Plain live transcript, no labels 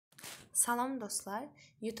Salam dostlar,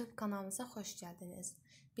 YouTube kanalımıza xoş gəldiniz.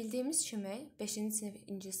 Bildiyimiz kimi 5-ci sinif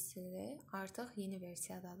ingilis dili artıq yeni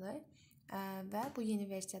versiyadadır və bu yeni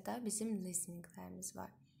versiyada bizim listeninglərimiz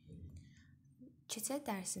var. Keçək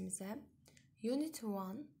dərsimizə. Unit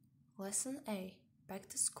 1, Lesson A, Back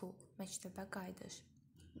to School, məktəbə qayıdış.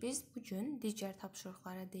 Biz bugün digər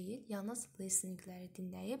tapşırıqlara deyil, yalnız listeningləri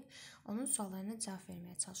dinləyib onun suallarına cavab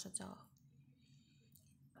verməyə çalışacağıq.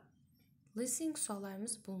 Listening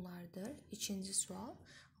suallarımız bunlardır. İkinci sual.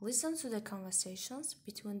 Listen to the conversations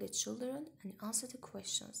between the children and answer the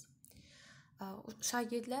questions.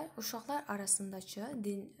 Şagirdlər, uşaqlar arasındakı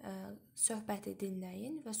söhbəti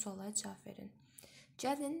dinləyin və suallara cavab verin.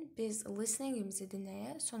 Gəlin biz listeningimizi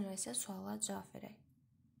dinləyək, sonra isə suallara cavab verək.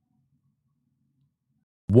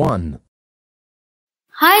 1.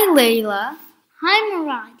 Hi, Layla. Hi,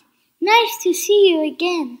 Murad. Nice to see you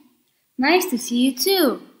again. Nice to see you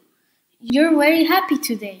too. You're very happy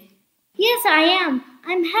today. Yes, I am.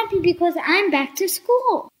 I'm happy because I'm back to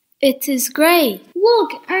school. It is great.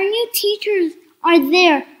 Look, our new teachers are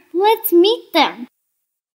there. Let's meet them.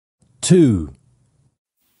 2.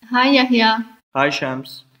 Hi, Yahya. Hi,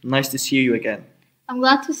 Shams. Nice to see you again. I'm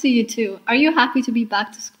glad to see you too. Are you happy to be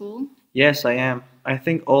back to school? Yes, I am. I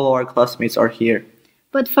think all our classmates are here.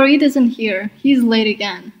 But Farid isn't here. He's late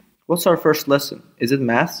again. What's our first lesson? Is it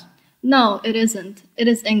math? No, it isn't. It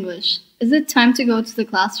is English. Is it time to go to the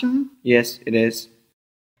classroom? Yes, it is.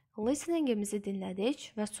 Listeningimizi dinlədik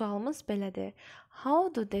və sualımız belədir. How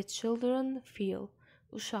do the children feel?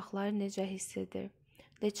 Uşaqlar necə hiss edir?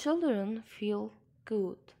 The children feel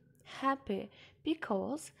good, happy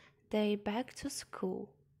because they back to school.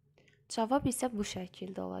 Cavab isə bu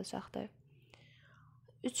şəkildə olacaqdır.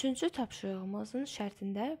 Üçüncü tapşırığımızın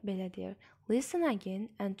şərtində belə deyir. Listen again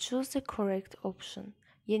and choose the correct option.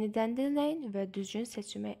 Yenidən dinləyin və düzgün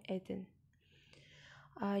seçimi edin.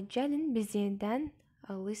 Gəlin biz yenidən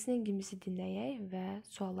listeningimizi dinləyək və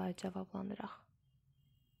sualları cavablandıraq.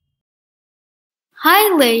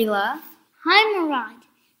 Hi, Layla. Hi, Murad.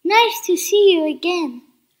 Nice to see you again.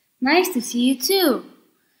 Nice to see you too.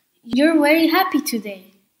 You're very happy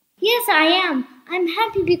today. Yes, I am. I'm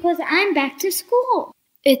happy because I'm back to school.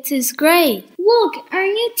 It is great. Look, our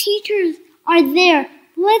new teachers are there.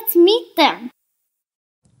 Let's meet them.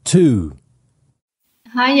 2.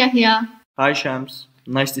 Hi, Yahya. Hi, Shams.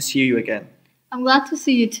 Nice to see you again. I'm glad to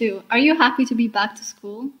see you too. Are you happy to be back to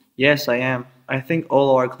school? Yes, I am. I think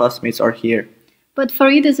all our classmates are here. But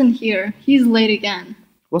Farid isn't here. He's late again.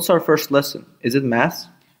 What's our first lesson? Is it math?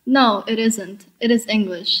 No, it isn't. It is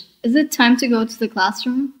English. Is it time to go to the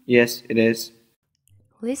classroom? Yes, it is.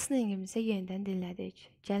 Listeningimizi yenidən dinlədik.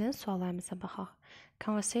 Gəlin suallarımıza baxaq.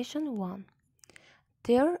 Conversation 1.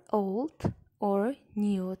 Their old or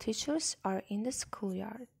new teachers are in the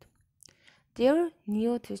schoolyard. Their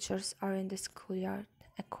new teachers are in the schoolyard,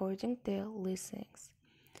 according to their listenings.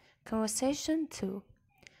 Conversation 2.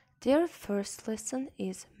 Their first lesson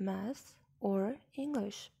is math or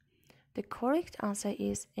English. The correct answer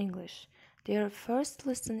is English. Their first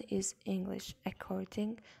lesson is English,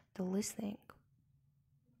 according to listening.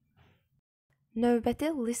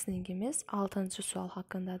 Növbəti listeningimiz 6-cı sual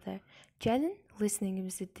haqqındadır. Gəlin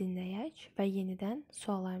listeningimizi dinləyək və yenidən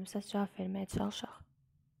suallarımıza cavab verməyə çalışaq.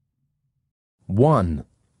 1.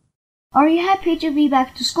 Are you happy to be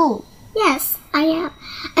back to school? Yes, I am.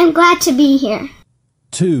 I'm glad to be here.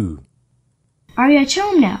 2. Are you at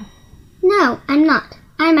home now? No, I'm not.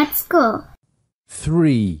 I'm at school.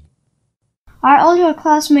 3. Are all your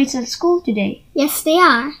classmates at school today? Yes, they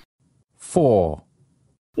are. 4.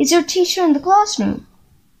 Is your teacher in the classroom?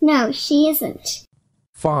 No, she isn't.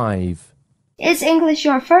 5. Is English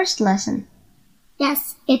your first lesson?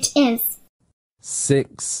 Yes, it is.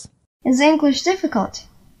 6. Is English difficult?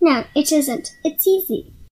 No, it isn't. It's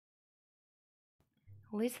easy.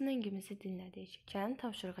 Listeningimizi dinlədik. Gəlin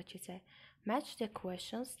tapşırığa keçək. Match the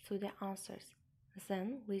questions to the answers.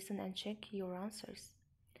 Then listen and check your answers.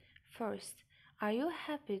 First, are you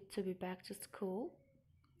happy to be back to school?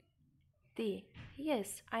 D.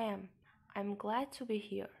 Yes, I am. I'm glad to be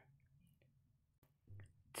here.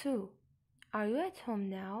 2. Are you at home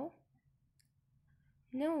now?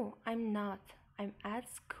 No, I'm not. I'm at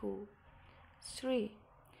school. 3.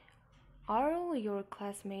 Are all your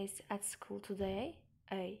classmates at school today?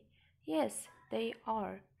 A. Yes, they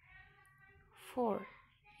are. 4.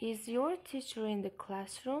 Is your teacher in the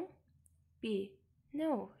classroom? B.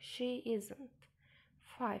 No, she isn't.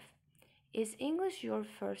 5. Is English your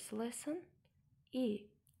first lesson? E.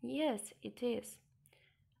 Yes, it is.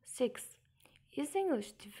 6. Is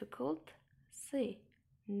English difficult? C.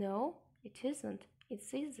 No, it isn't.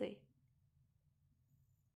 It's easy.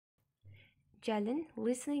 Gəlin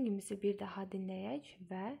listeningimizi bir daha dinləyək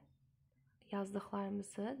və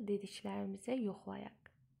yazdıqlarımızı, dediklərimizi yoxlayaq.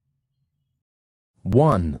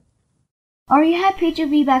 1, Are you happy to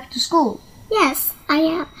be back to school? Yes, I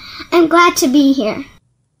am. I'm glad to be here.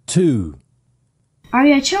 2, Are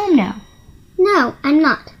you at home now? No, I'm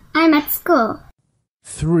not. I'm at school.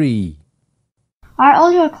 3, Are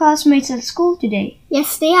all your classmates at school today?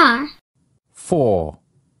 Yes, they are. 4,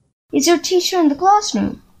 Is your teacher in the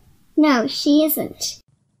classroom? No, she isn't.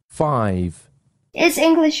 5, Is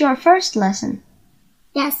English your first lesson?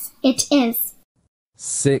 Yes, it is.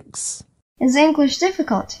 6. Is English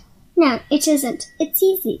difficult? No, it isn't. It's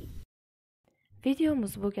easy.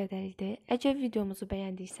 Videomuz bu qədər idi. Əgər videomuzu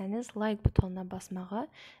bəyəndiysəniz like butonuna basmağı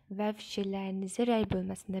və fikirlərinizi rəy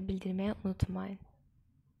bölməsində bildirməyi unutmayın.